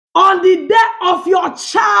On the day of your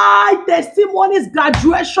child testimony's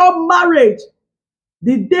graduation, marriage,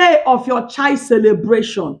 the day of your child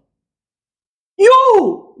celebration,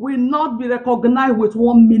 you will not be recognized with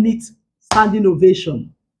 1 minute standing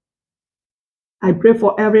ovation. I pray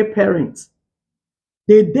for every parent.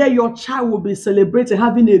 The day your child will be celebrating,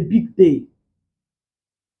 having a big day,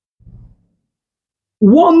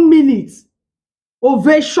 1 minute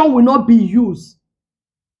ovation will not be used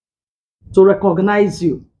to recognize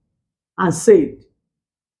you and say,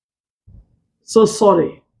 so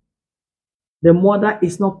sorry, the mother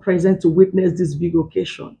is not present to witness this big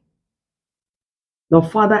occasion. The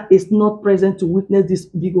father is not present to witness this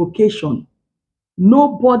big occasion.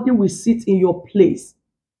 Nobody will sit in your place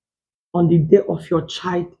on the day of your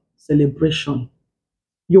child celebration.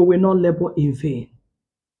 You will not labor in vain.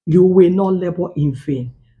 You will not labor in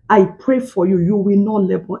vain. I pray for you, you will not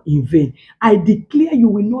labor in vain. I declare you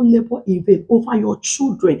will not labor in vain over your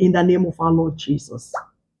children in the name of our Lord Jesus.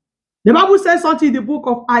 The Bible says something in the book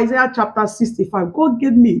of Isaiah chapter 65. God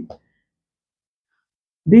gave me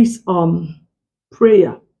this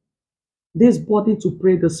prayer, this body to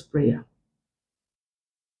pray this prayer.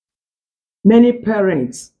 Many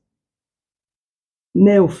parents,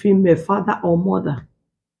 male, female, father or mother,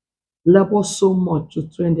 labor so much to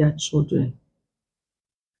train their children.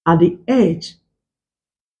 At the age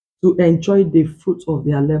to enjoy the fruit of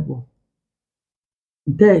their labor,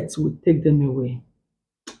 death will take them away.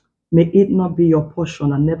 May it not be your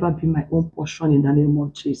portion and never be my own portion in the name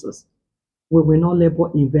of Jesus. We will not labor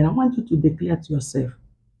in vain. I want you to declare to yourself,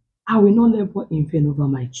 I will not labor in vain over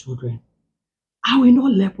my children. I will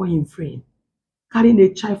not labor in vain. Carrying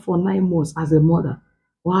a child for 9 months as a mother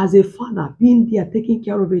or as a father, being there taking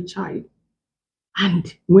care of a child.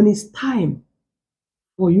 And when it's time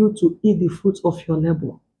for you to eat the fruit of your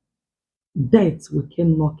labor, death will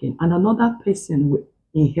come knocking and another person will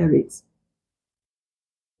inherit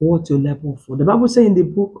what you labor for. The Bible says in the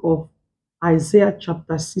book of Isaiah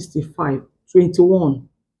chapter 65, 21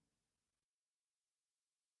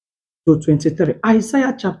 to 23.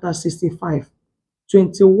 Isaiah chapter 65,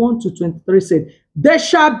 21 to 23 said, they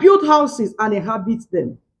shall build houses and inhabit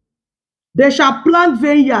them. They shall plant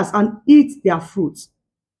vineyards and eat their fruits.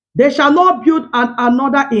 They shall not build and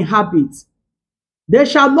another inhabit. They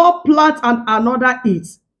shall not plant and another eat.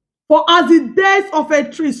 For as the days of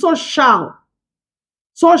a tree, so shall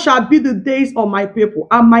be the days of my people,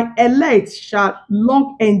 and my elect shall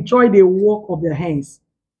long enjoy the work of their hands.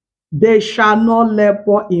 They shall not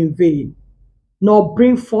labor in vain, nor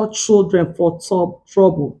bring forth children for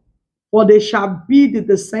trouble. For they shall be the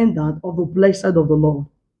descendant of the blessed of the Lord,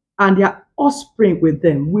 and their offspring with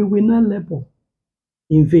them. We will not labor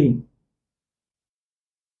in vain.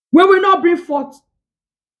 We will not bring forth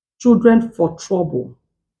children for trouble.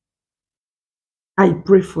 I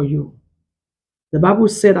pray for you. The Bible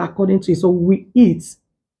said, according to it, so we eat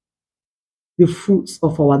the fruits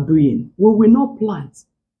of our doing. We will not plant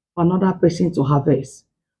for another person to harvest.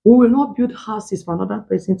 We will not build houses for another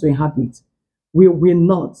person to inhabit. We will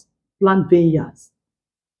not plant vineyards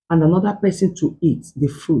and another person to eat the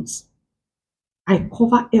fruits. I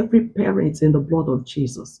cover every parent in the blood of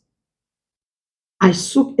Jesus. I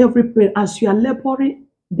soak every parent as you are laboring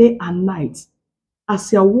day and night,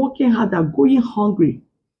 as you are working hard and going hungry,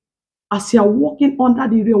 as you are walking under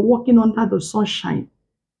the rain, walking under the sunshine,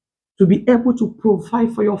 to be able to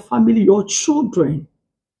provide for your family, your children,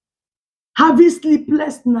 having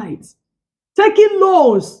sleepless nights, taking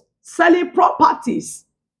loans, selling properties,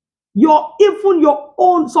 even your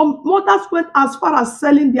own. Some mothers went as far as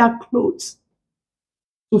selling their clothes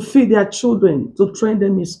to feed their children, to train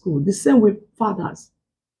them in school. The same with fathers.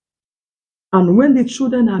 And when the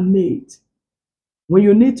children are made, when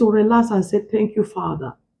you need to relax and say, thank you,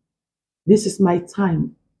 Father, this is my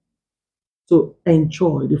time to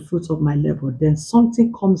enjoy the fruits of my labor, then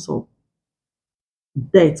something comes up.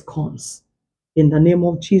 Death comes. In the name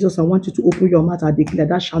of Jesus, I want you to open your mouth and declare,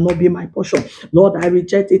 that shall not be my portion. Lord, I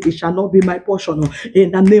reject it. It shall not be my portion.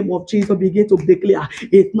 In the name of Jesus, begin to declare,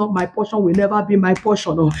 it's not my portion, will never be my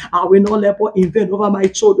portion. I will not labor in vain over my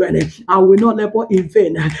children. I will not labor in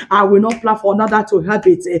vain. I will not plan for another to have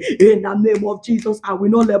it. In the name of Jesus, I will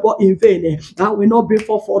not labor in vain. I will not bring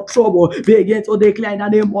forth for trouble. Begin to declare in the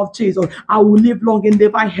name of Jesus, I will live long in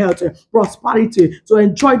divine health, prosperity, to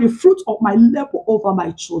enjoy the fruit of my labor over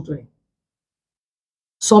my children.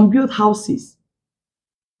 Some build houses.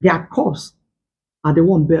 Their corpses are the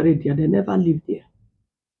one buried there. They never live there.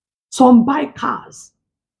 Some buy cars.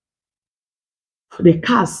 The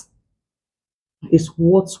cars is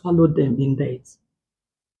what swallowed them in death.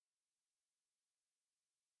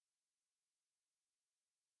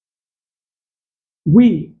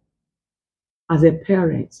 We as a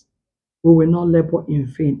parent, we will not labor in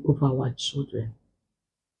vain over our children.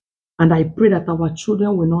 And I pray that our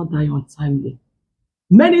children will not die untimely.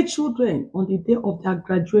 Many children, on the day of their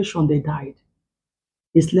graduation, they died.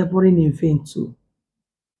 It's laboring in vain too.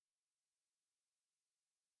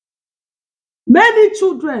 Many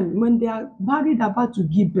children, when they are married, about to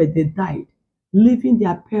give birth, they died, leaving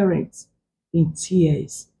their parents in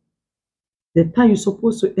tears. The time you're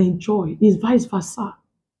supposed to enjoy is vice versa.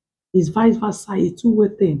 It's vice versa, a two-way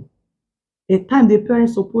thing. The time the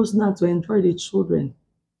parents supposed now to enjoy the children,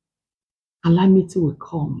 calamity will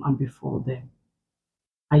come and befall them.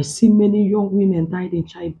 I see many young women died in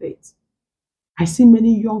childbirth. I see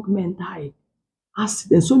many young men die.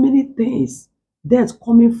 Accidents, so many things. Death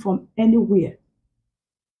coming from anywhere.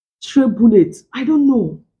 Stray bullets, I don't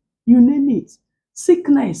know. You name it.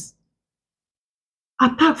 Sickness.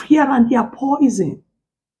 Attack here and there, poison.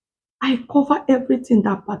 I cover everything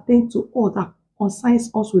that pertains to all that concerns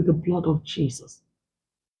us with the blood of Jesus.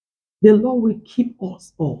 The Lord will keep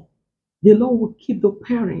us all. The Lord will keep the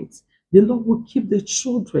parents. The Lord will keep the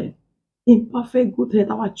children in perfect good health.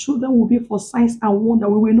 Our children will be for signs and wonder.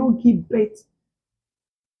 We will not give birth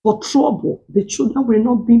for trouble. The children will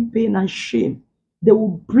not bring pain and shame. They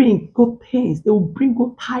will bring good things. They will bring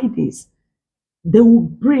good tidings. They will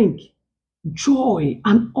bring joy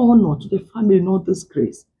and honor to the family, not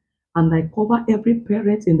disgrace. And I cover every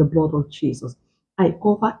parent in the blood of Jesus. I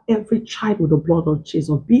cover every child with the blood of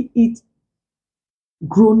Jesus, be it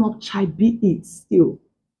grown-up child, be it still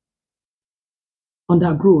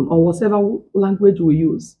undergrown, or whatever language we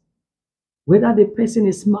use. Whether the person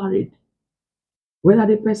is married, whether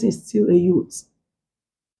the person is still a youth.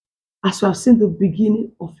 As you have seen the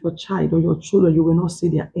beginning of your child or your children, you will not see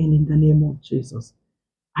their end in the name of Jesus.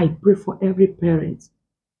 I pray for every parent.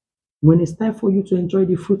 When it's time for you to enjoy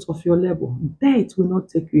the fruits of your labor, death will not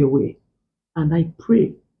take you away. And I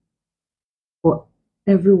pray for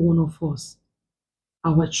every one of us.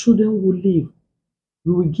 Our children will live.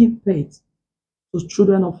 We will give birth to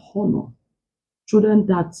children of honor, children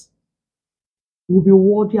that will be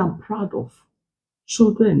worthy and proud of,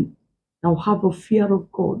 children that will have a fear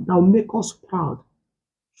of God, that will make us proud,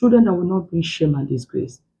 children that will not bring shame and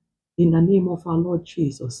disgrace. In the name of our Lord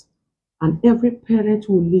Jesus. And every parent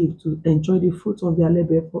will live to enjoy the fruit of their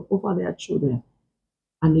labor over their children.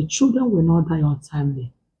 And the children will not die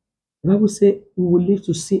untimely. The Bible says we will live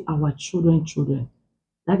to see our children.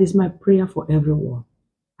 That is my prayer for everyone.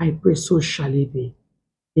 I pray so shall it be.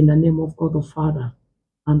 In the name of God the Father,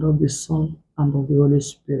 and of the Son, and of the Holy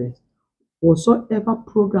Spirit. Whatsoever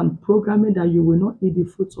programming that you will not eat the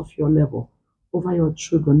fruits of your labor over your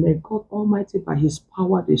children, may God Almighty by His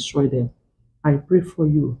power destroy them. I pray for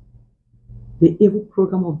you. The evil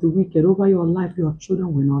program of the wicked over your life, your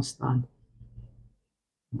children will not stand.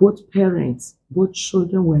 Both parents, both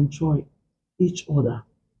children will enjoy each other.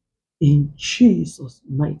 In Jesus'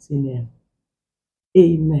 mighty name.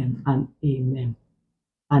 Amen and amen.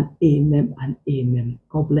 And amen and amen.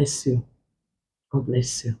 God bless you. God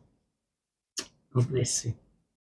bless you. God bless you.